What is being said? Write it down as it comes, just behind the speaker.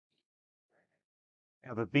We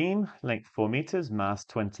have a beam, length 4 meters, mass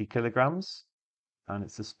 20 kilograms, and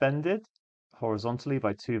it's suspended horizontally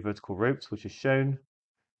by two vertical ropes, which is shown.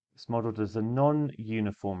 It's modeled as a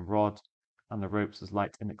non-uniform rod, and the ropes as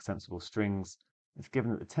light, inextensible strings. It's given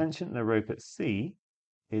that the tension in the rope at C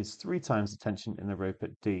is 3 times the tension in the rope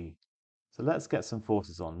at D. So let's get some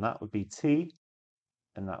forces on. That would be T,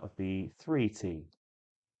 and that would be 3T.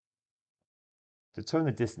 Determine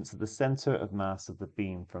the distance of the center of mass of the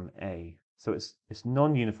beam from A. So it's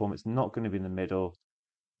non-uniform, it's not going to be in the middle.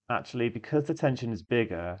 Actually, because the tension is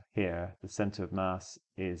bigger here, the center of mass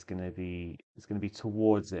is going to be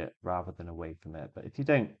towards it rather than away from it. But if you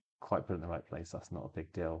don't quite put it in the right place, that's not a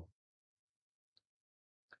big deal.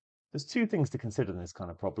 There's two things to consider in this kind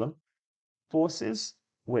of problem. Forces,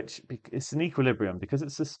 which it's an equilibrium because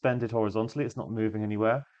it's suspended horizontally, it's not moving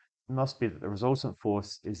anywhere. It must be that the resultant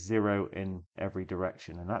force is zero in every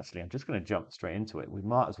direction. And actually, I'm just going to jump straight into it. We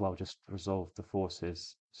might as well just resolve the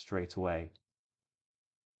forces straight away.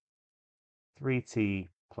 3t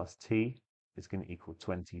plus t is going to equal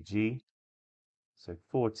 20g. So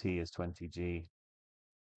 4t is 20g,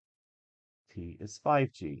 t is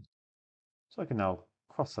 5g. So I can now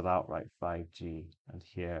cross that out, right? 5g, and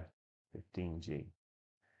here 15g.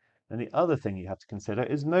 And the other thing you have to consider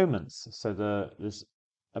is moments. So there's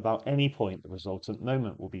about any point, the resultant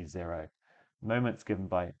moment will be zero. Moment's given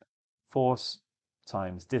by force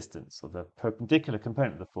times distance, or the perpendicular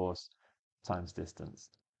component of the force times distance.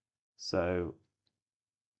 So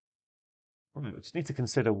we just need to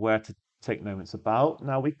consider where to take moments about.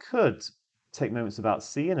 Now we could take moments about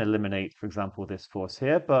C and eliminate, for example, this force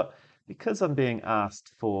here, but because I'm being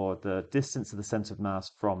asked for the distance of the center of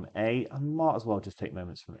mass from A, I might as well just take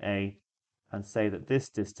moments from A and say that this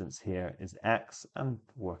distance here is x and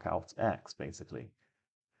work out x, basically.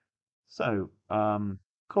 So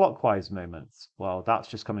clockwise moments, well, that's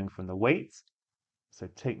just coming from the weight. So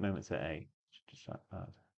take moments at A. Just like that.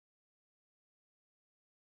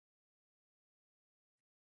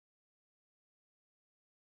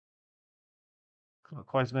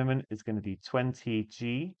 Clockwise moment is going to be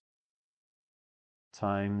 20g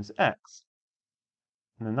times x.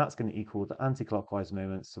 And then that's going to equal the anti-clockwise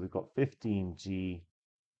moments. So we've got 15g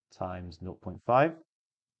times 0.5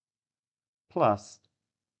 plus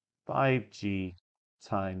 5g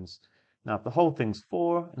times, now if the whole thing's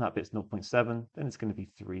 4 and that bit's 0.7, then it's going to be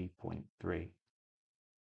 3.3.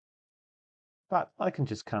 But I can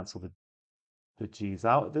just cancel the g's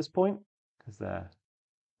out at this point because they're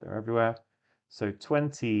everywhere. So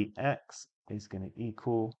 20x is going to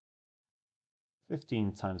equal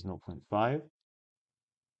 15 times 0.5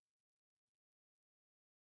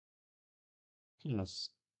 plus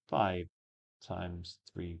 5 times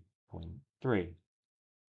 3.3, which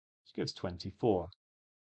gives 24.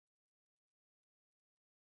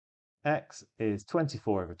 X is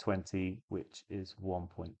 24 over 20, which is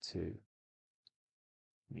 1.2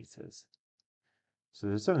 meters. So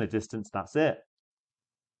to determine the distance, that's it.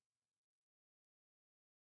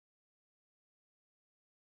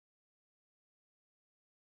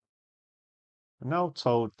 We're now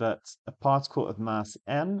told that a particle of mass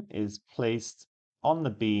m is placed on the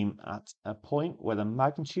beam at a point where the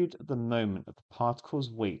magnitude of the moment of the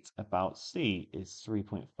particle's weight about c is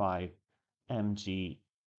 3.5 mg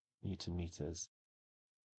Newton meters.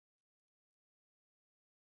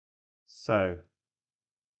 So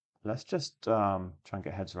let's just try and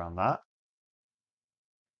get heads around that.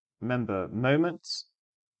 Remember, moment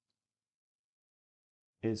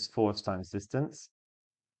is force times distance.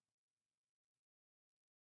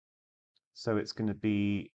 So it's going to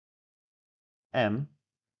be m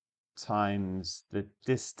times the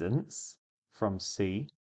distance from C,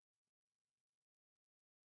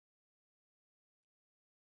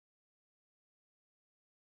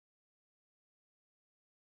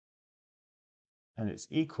 and it's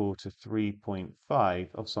equal to 3.5,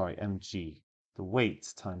 oh sorry, mg, the weight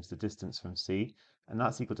times the distance from C, and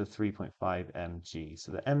that's equal to 3.5 mg.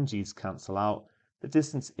 So the mg's cancel out. The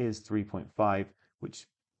distance is 3.5, which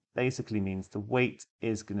basically means the weight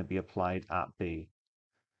is going to be applied at B.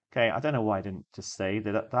 Okay, I don't know why I didn't just say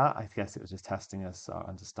that. I guess it was just testing us, our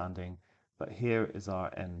understanding. But here is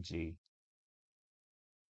our mg.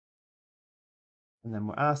 And then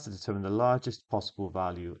we're asked to determine the largest possible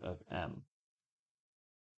value of m.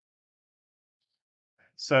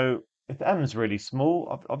 So if m is really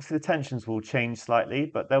small, obviously the tensions will change slightly,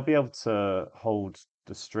 but they'll be able to hold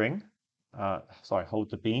the string, hold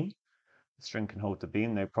the beam. The string can hold the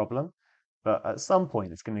beam, no problem. But at some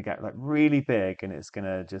point, it's going to get like really big, and it's going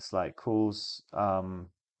to just like cause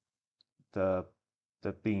the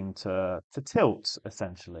beam to tilt,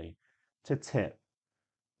 essentially, to tip.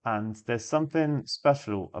 And there's something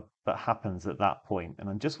special that happens at that point. And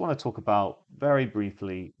I just want to talk about very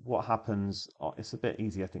briefly what happens. It's a bit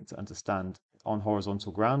easy, I think, to understand on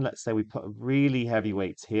horizontal ground. Let's say we put a really heavy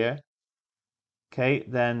weight here. Okay,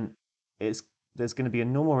 then it's there's going to be a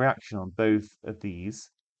normal reaction on both of these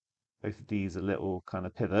are little kind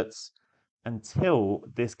of pivots until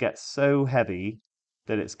this gets so heavy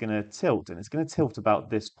that it's going to tilt, and it's going to tilt about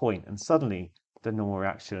this point, and suddenly the normal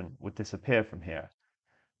reaction would disappear from here.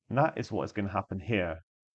 And that is what is going to happen here.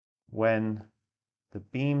 When the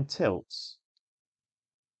beam tilts,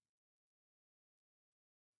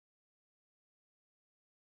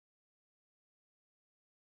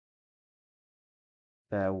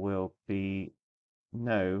 there will be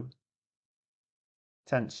no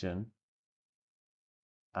tension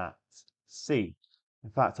at C. In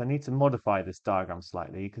fact, I need to modify this diagram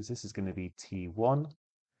slightly because this is going to be T1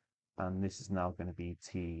 and this is now going to be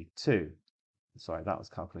T2. Sorry, that was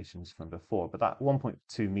calculations from before, but that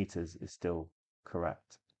 1.2 meters is still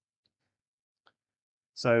correct.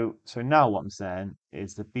 So now what I'm saying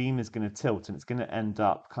is the beam is going to tilt and it's going to end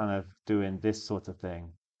up kind of doing this sort of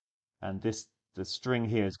thing. And the string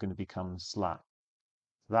here is going to become slack.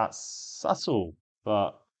 That's subtle,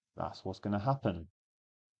 but that's what's going to happen.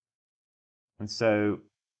 And so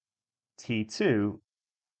T2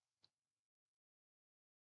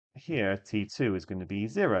 here, T2 is going to be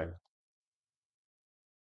 0.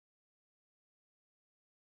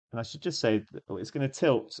 And I should just say that it's going to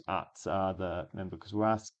tilt at remember, because we're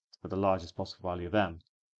asked for the largest possible value of m.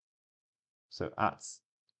 So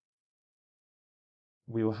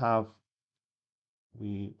we will have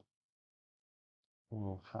we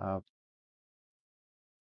will have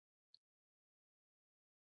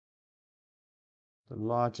the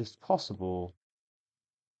largest possible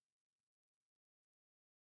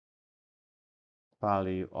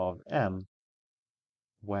value of m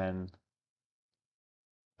when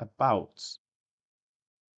about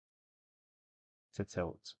to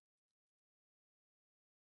tilt.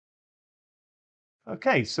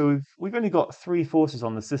 Okay, so we've only got three forces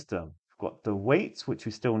on the system. We've got the weight, which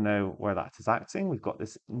we still know where that is acting. We've got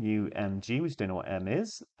this new mg, which we don't know what m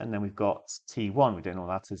is. And then we've got T1, we don't know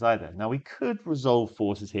what that is either. Now we could resolve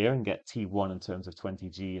forces here and get T1 in terms of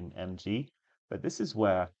 20g and mg, but this is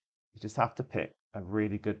where you just have to pick a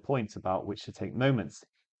really good point about which to take moments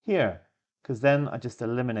here, because then I just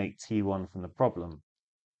eliminate T1 from the problem.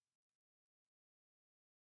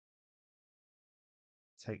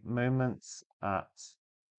 Take moments at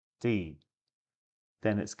D.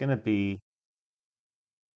 Then it's going to be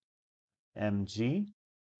mg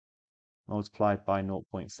multiplied by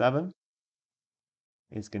 0.7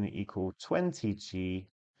 is going to equal 20g.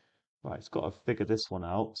 Right, it's got to figure this one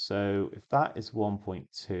out. So if that is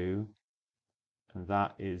 1.2 and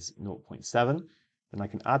that is 0.7, then I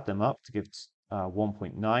can add them up to give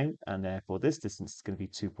 1.9, and therefore this distance is going to be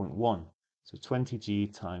 2.1. So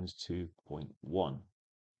 20g times 2.1.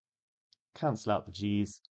 Cancel out the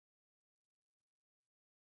g's.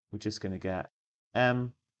 We're just going to get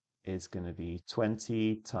m is going to be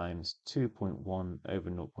 20 times 2.1 over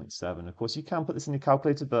 0.7. Of course, you can put this in your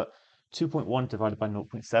calculator, but 2.1 divided by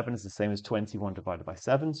 0.7 is the same as 21 divided by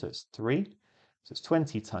 7, so it's 3. So it's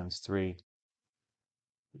 20 times 3,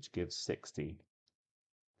 which gives 60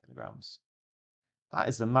 kilograms. That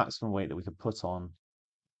is the maximum weight that we could put on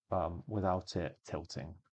without it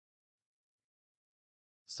tilting.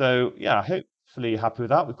 So yeah, hopefully you're happy with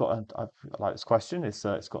that. I like this question. It's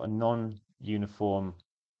got a non-uniform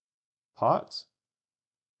part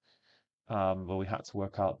where we had to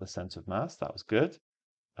work out the center of mass. That was good.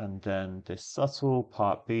 And then this subtle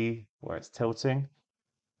part B where it's tilting.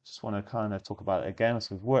 Just want to kind of talk about it again.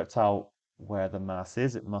 So we've worked out where the mass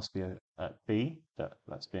is. It must be at B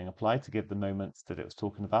that's being applied to give the moments that it was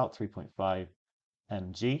talking about, 3.5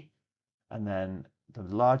 mg. And then the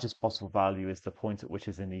largest possible value is the point at which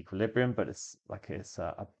is in equilibrium, but it's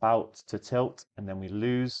about to tilt. And then we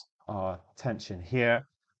lose our tension here,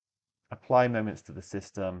 apply moments to the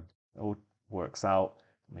system, it all works out,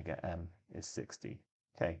 and we get m is 60.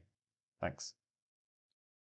 Okay, thanks.